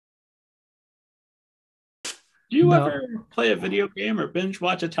Do you No, ever play a video game or binge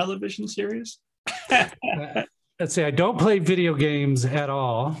watch a television series? let's say I don't play video games at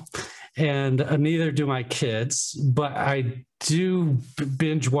all, and neither do my kids, but I do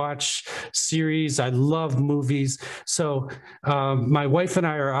binge watch series. I love movies. So my wife and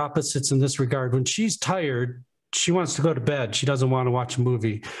I are opposites in this regard. When she's tired, she wants to go to bed. She doesn't want to watch a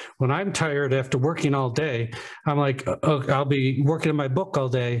movie. When I'm tired after working all day, I'm like, oh, I'll be working on my book all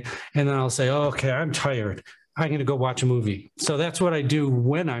day. And then I'll say, oh, okay, I'm tired. I'm going to go watch a movie. So that's what I do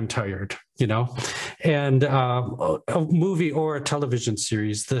when I'm tired, and a movie or a television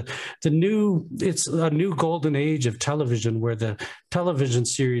series. It's a new golden age of television where the television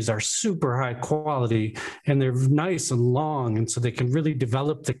series are super high quality and they're nice and long. And so they can really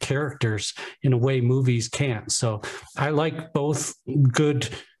develop the characters in a way movies can't. So I like both good,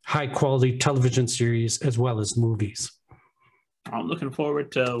 high quality television series as well as movies. I'm looking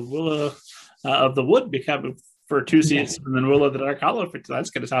forward to Willa of the Wood becoming for 2 seasons, and then Will of the Dark Hollow.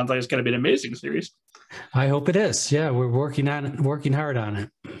 That's going to sound like it's going to be an amazing series. I hope it is. Yeah, we're working hard on it.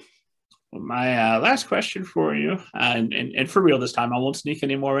 Well, my last question for you, and for real this time, I won't sneak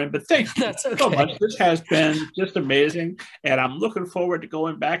any more in, but thank you so much. This has been just amazing, and I'm looking forward to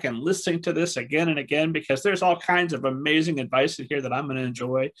going back and listening to this again and again, because there's all kinds of amazing advice in here that I'm going to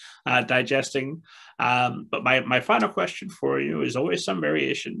enjoy digesting. But my final question for you is always some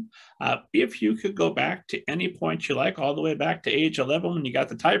variation. If you could go back to any point you like, all the way back to age 11 when you got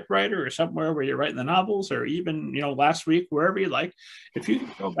the typewriter, or somewhere where you're writing the novels, or even last week, wherever you like, if you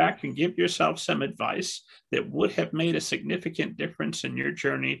could go back and give yourself some advice that would have made a significant difference in your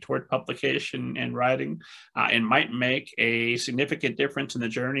journey toward publication and writing, and might make a significant difference in the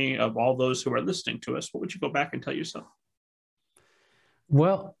journey of all those who are listening to us, what would you go back and tell yourself?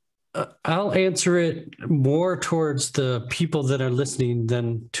 Well, I'll answer it more towards the people that are listening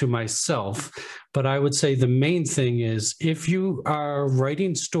than to myself. But I would say the main thing is, if you are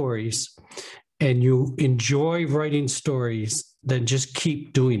writing stories and you enjoy writing stories, then just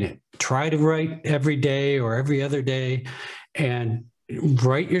keep doing it. Try to write every day or every other day and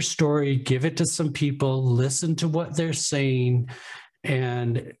write your story, give it to some people, listen to what they're saying,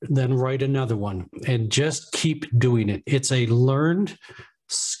 and then write another one, and just keep doing it. It's a learned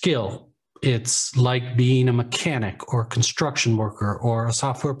skill. It's like being a mechanic or a construction worker or a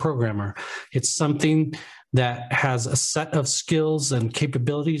software programmer. It's something that has a set of skills and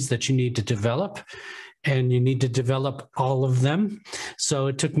capabilities that you need to develop, and you need to develop all of them. So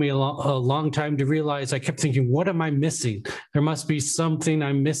it took me a long time to realize. I kept thinking, what am I missing? There must be something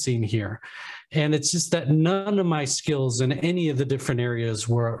I'm missing here. And it's just that none of my skills in any of the different areas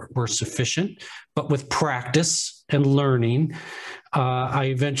were sufficient, but with practice and learning, I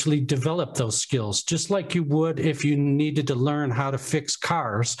eventually developed those skills, just like you would if you needed to learn how to fix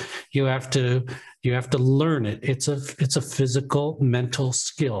cars. You have to learn it. It's a physical, mental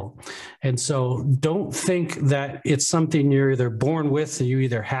skill. And so don't think that it's something you're either born with, and you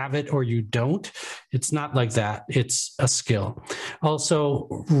either have it or you don't. It's not like that. It's a skill.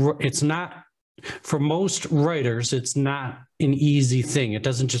 Also, it's not, for most writers, it's not an easy thing. It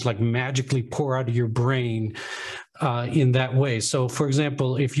doesn't just like magically pour out of your brain in that way. So, for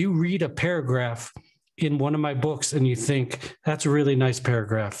example, if you read a paragraph in one of my books and you think, that's a really nice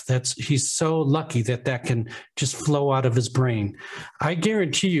paragraph, he's so lucky that can just flow out of his brain. I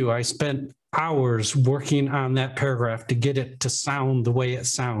guarantee you, I spent hours working on that paragraph to get it to sound the way it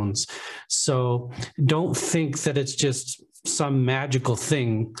sounds. So don't think that it's just some magical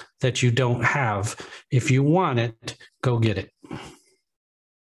thing that you don't have. If you want it, go get it.